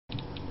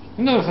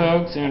Hello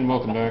folks, and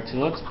welcome back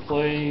to Let's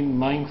Play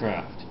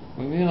Minecraft.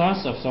 When we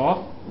last left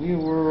off, we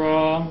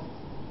were,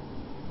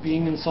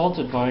 being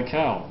insulted by a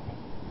cow.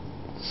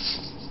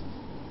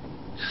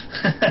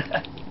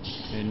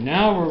 And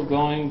now we're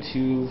going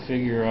to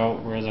figure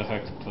out where the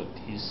heck to put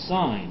these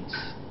signs.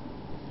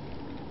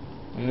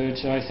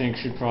 Which I think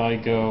should probably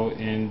go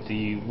in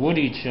the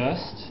woody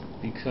chest,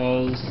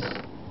 because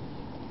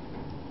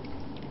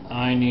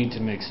I need to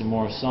make some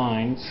more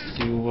signs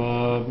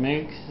to,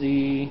 make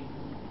the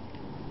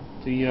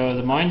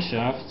mine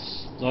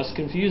shafts less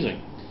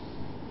confusing.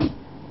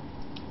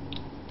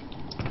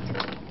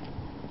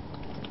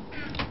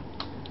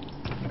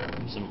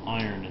 Some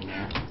iron in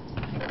there.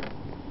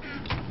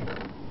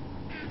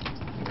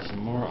 Some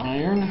more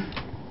iron.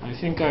 I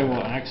think I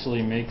will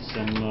actually make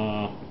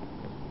some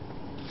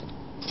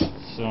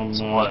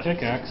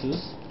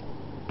pickaxes.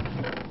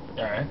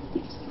 Alright.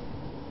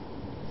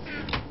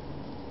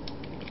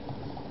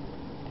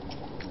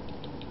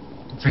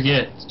 Don't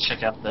forget to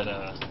check out that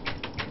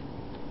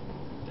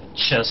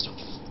chest of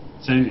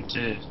food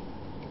too.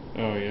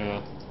 Oh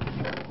yeah.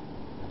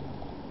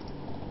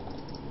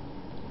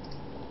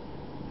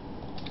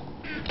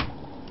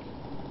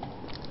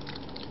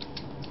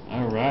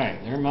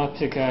 Alright, there are my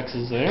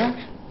pickaxes there.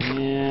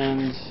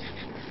 And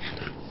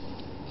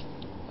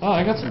oh,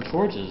 I got some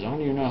torches. I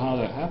don't even know how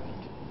that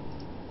happened.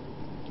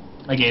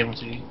 I gave them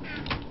to you.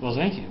 Well,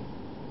 thank you.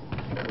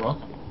 You're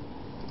welcome.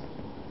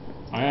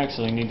 I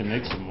actually need to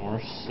make some more,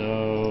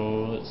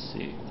 so let's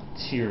see.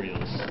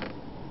 Materials.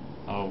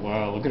 Oh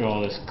wow, look at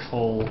all this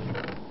coal.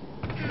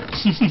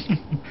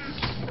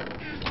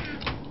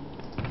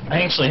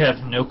 I actually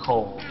have no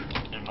coal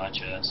in my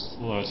chest.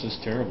 Well, that's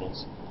just terrible.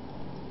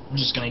 I'm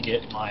just gonna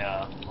get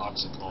my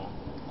blocks of coal.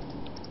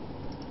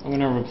 I'm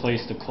gonna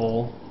replace the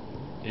coal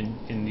in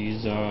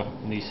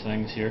these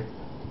things here.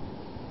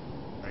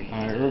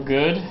 Alright, we're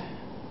good.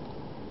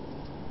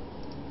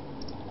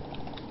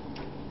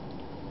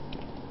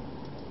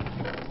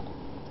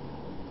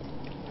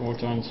 Four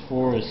times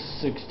 4 is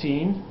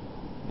 16.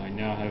 I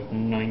now have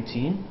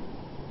 19.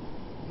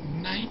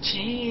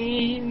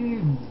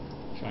 19!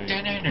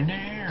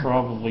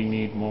 Probably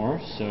need more,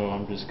 so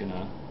I'm just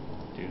gonna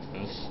do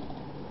this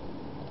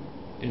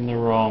in the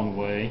wrong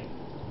way.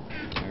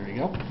 There we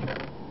go.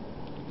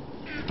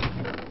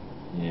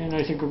 And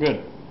I think we're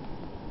good.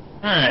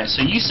 Alright,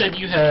 so you said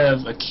you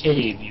have a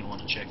cave you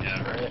want to check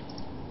out, right?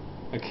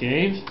 A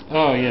cave?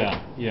 Oh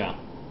yeah, yeah.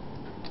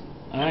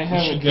 I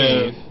have a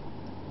go cave.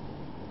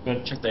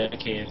 But check that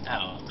cave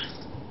out.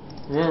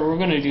 we're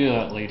gonna do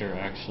that later,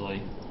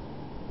 actually.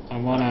 I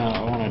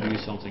wanna do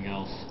something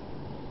else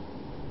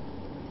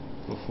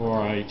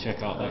before I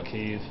check out that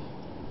cave.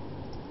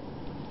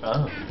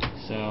 Oh.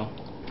 So.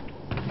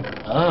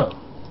 Oh.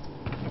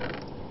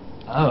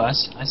 Oh, I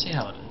see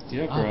how it is.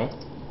 Yeah, bro.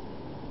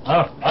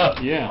 Oh.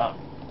 Yeah.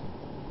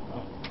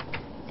 Oh.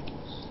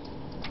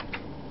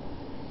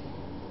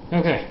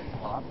 Okay.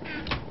 Well,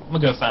 I'm gonna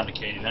go find a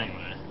cave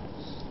anyway.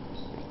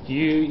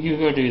 You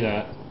go do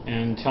that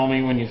and tell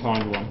me when you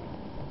find one,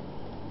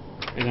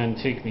 and then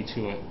take me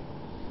to it.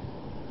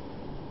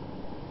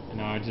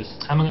 And I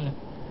just. How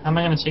am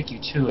I gonna take you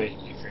to it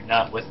if you're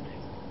not with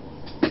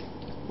me?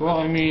 Well,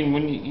 I mean,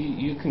 when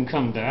you can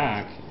come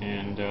back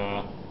and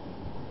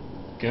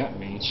get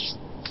me.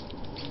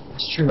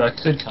 It's true, I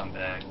could come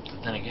back,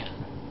 but then again.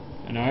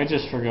 And I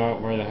just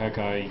forgot where the heck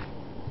I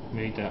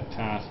made that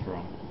path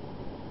from.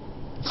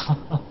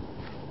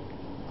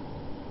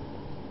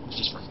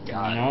 Just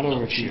forgot. Not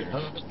over shoot.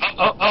 here.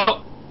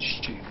 Oh!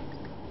 Shoot.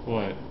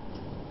 What?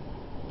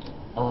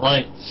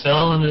 I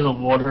fell into the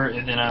water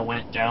and then I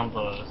went down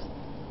the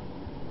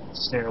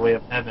stairway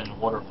of heaven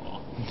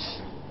waterfall.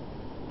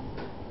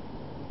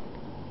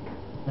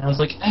 And I was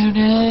like, oh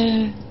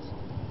no!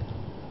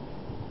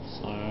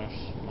 /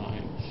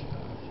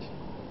 mineshaft.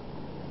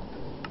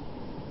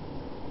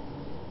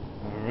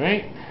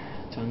 Alright,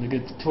 time to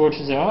get the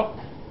torches out.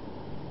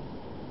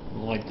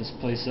 Light this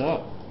place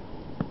up.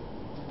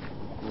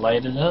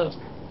 Light it up.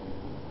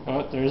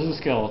 Oh, there's a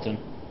skeleton.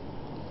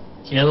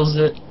 Kills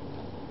it.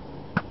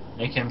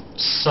 Make him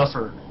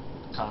suffer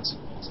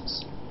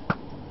consequences.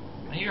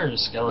 I hear a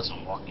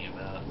skeleton walking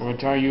about.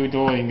 What are you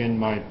doing in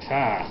my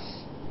path,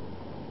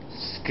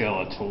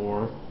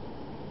 Skeletor?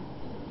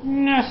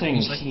 Nothing,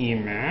 He's like,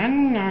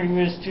 He-Man. I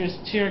was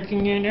just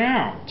checking it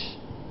out.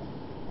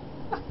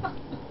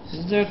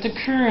 Is that a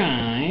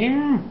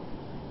crime?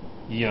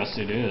 Yes,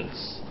 it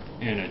is.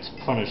 And it's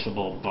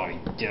punishable by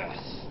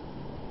death.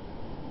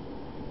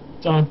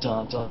 dun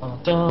dun dun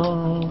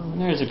dun.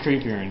 There's a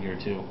creeper in here,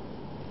 too.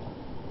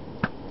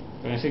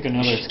 But I think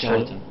another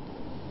skeleton.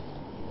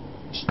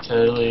 You should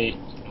totally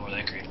ignore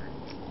that creeper.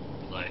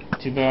 Like.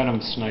 Too bad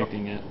I'm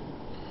sniping it.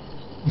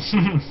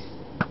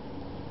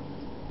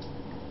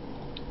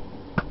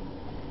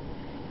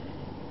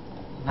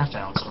 I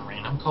found some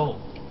random coal.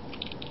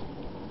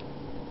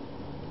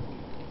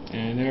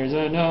 And there's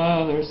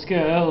another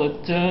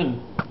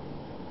skeleton.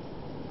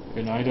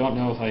 And I don't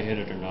know if I hit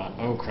it or not.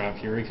 Oh crap,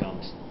 here he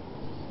comes.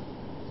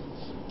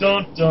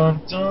 Dun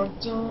dun dun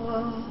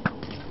dun.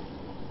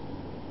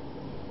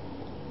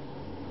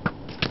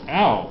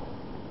 Ow.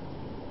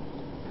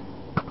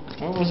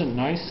 That wasn't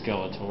nice,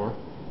 Skeletor.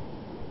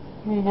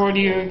 What do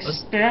you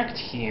expect,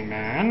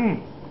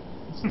 He-Man?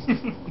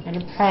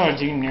 An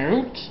apology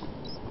note?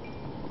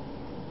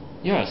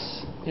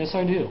 Yes. Yes,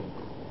 I do.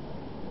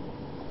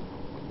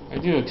 I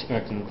do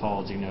expect an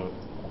apology note.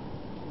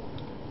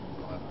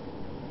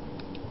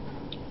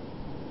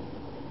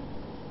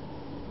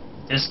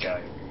 This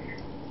guy over here.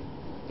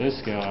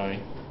 This guy.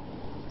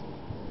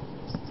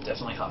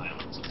 Definitely high on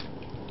it.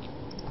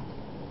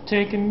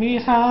 Taking me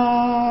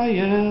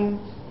higher,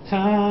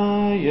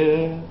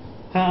 higher,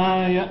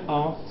 higher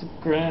off the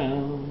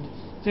ground.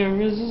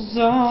 There is a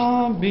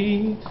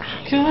zombie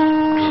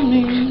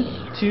coming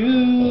to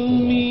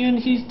me and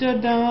he's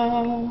dead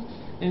now.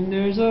 And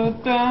there's a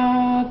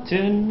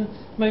button,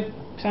 my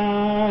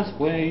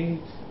pathway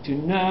to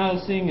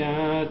nothing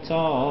at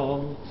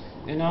all.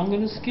 And I'm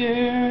gonna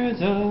scare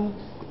the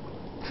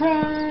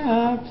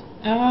crap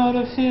out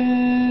of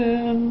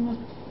him.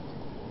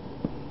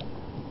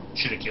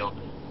 Should have killed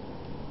him.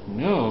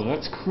 No,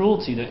 that's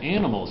cruelty to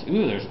animals.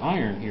 Ooh, there's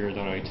iron here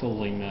that I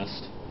totally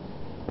missed.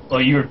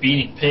 Well, you were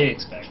beating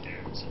pigs back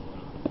there, so...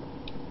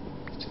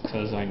 It's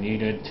because I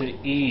needed to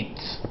eat.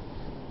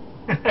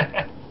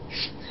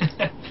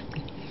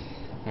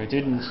 I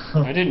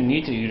didn't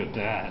need to eat a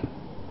bat.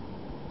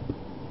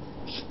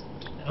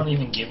 I don't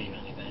even give you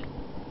anything.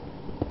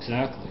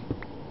 Exactly.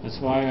 That's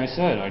why I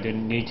said I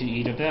didn't need to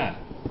eat a bat.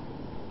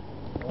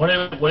 What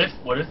if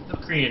the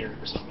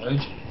creators of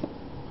Emoji,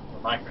 or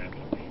Minecraft,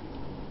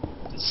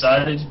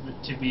 decided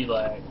to be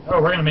like, oh,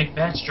 we're gonna make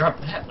bats drop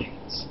bat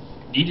wings.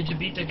 Needed to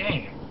beat the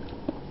game.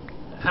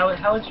 How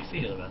would you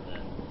feel about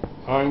that?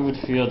 I would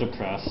feel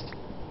depressed.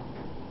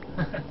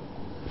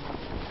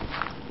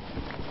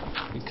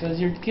 Because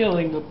you're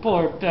killing the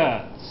poor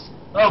bats.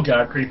 Oh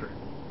god, creeper.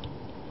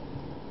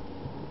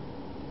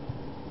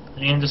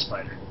 And a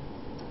spider.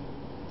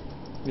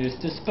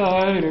 Mr.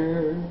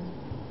 Spider.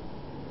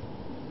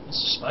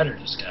 Mr. Spider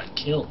just got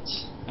killed.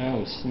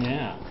 Oh,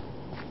 snap.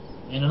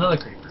 And another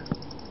creeper.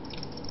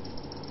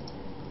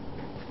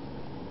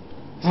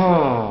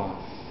 Oh.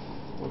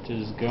 What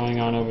is going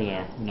on over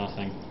there?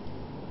 Nothing.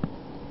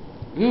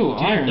 Ooh, Dude,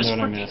 iron that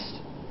I missed.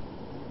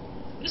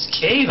 This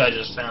cave I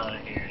just found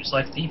in here is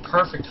like the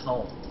perfect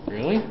home.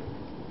 Really?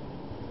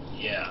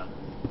 Yeah.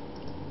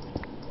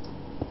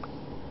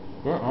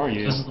 Where are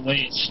you? Because of the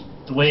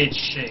way it's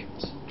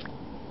shaped.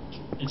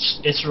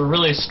 It's a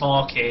really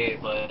small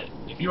cave, but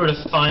if you were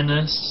to find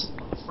this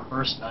on the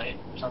first night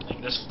or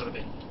something, this would have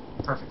been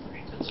perfect for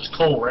you. Because there's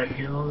coal right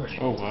here already.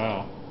 Oh,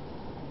 wow.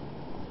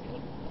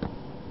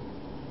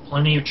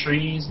 Plenty of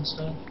trees and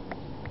stuff.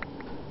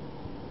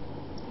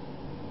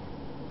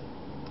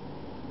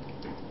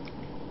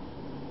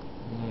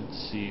 Let's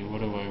see, what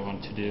do I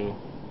want to do?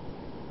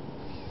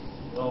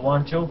 I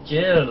want to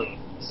kill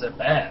the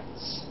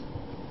bats.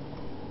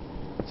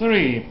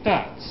 3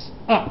 bats!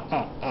 Ah,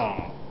 ah,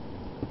 ah.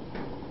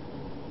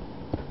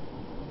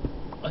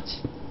 What?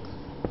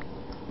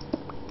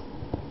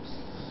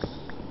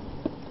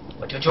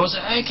 What did you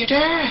say, kidder?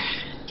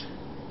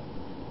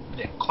 I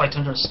didn't quite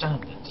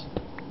understand it.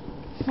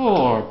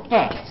 4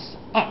 bats!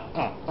 Ah,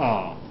 ah,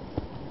 ah.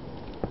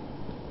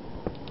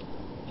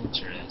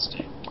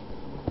 Interesting.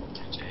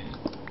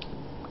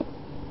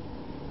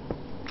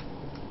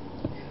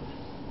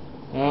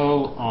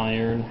 Oh,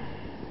 iron.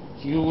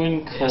 You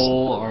and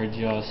coal are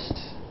just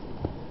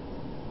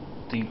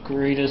the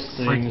greatest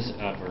things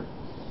ever.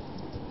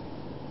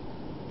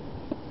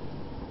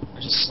 I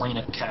just slain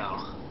a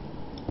cow.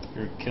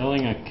 You're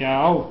killing a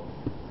cow?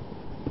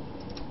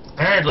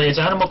 Apparently it's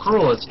animal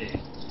cruelty.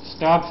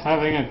 Stop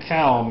having a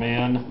cow,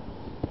 man.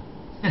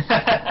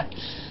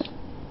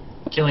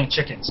 Killing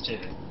chickens too.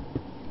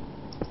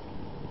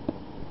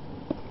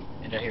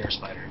 And I hear a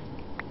spider.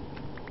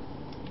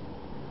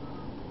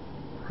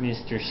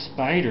 Mr.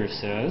 Spider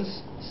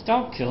says,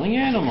 stop killing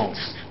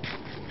animals.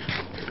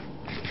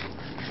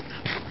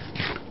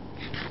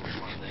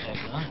 What the heck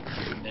not,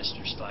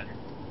 Mr. Spider?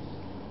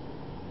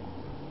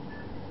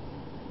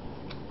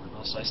 Where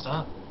must I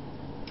stop?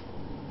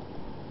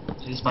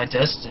 It is my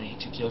destiny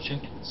to kill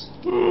chickens.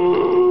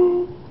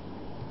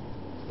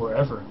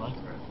 Forever in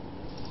Minecraft.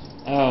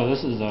 Oh,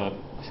 this is a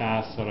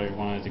path that I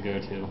wanted to go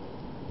to.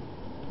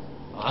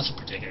 Oh, that's a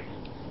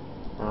predicament.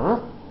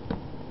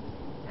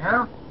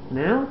 Yeah?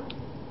 No?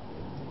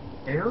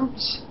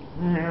 Herbs?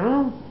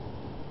 No?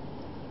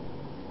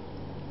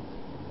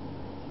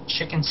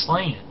 Chicken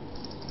slaying.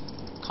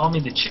 Call me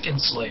the chicken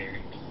slayer.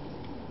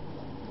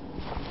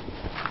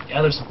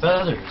 Gather some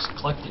feathers,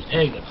 collect an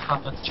egg, and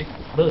hop out the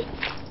chicken's butt.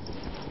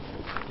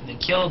 And then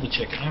kill the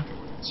chicken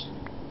afterwards.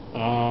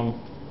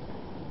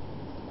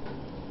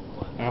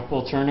 What?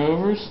 Apple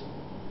turnovers?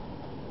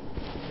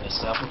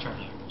 Yes, apple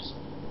turnovers.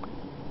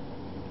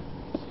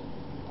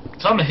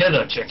 Come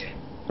hither, chicken.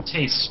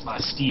 Taste my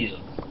steel.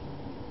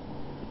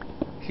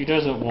 He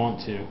doesn't want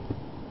to.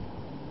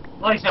 I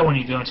like how when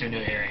you go into a new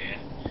area,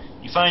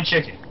 you find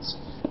chickens,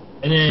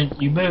 and then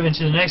you move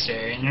into the next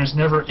area, and there's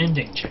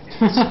never-ending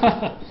chickens.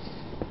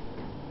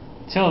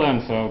 Till then,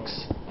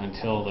 folks.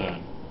 Until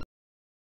then.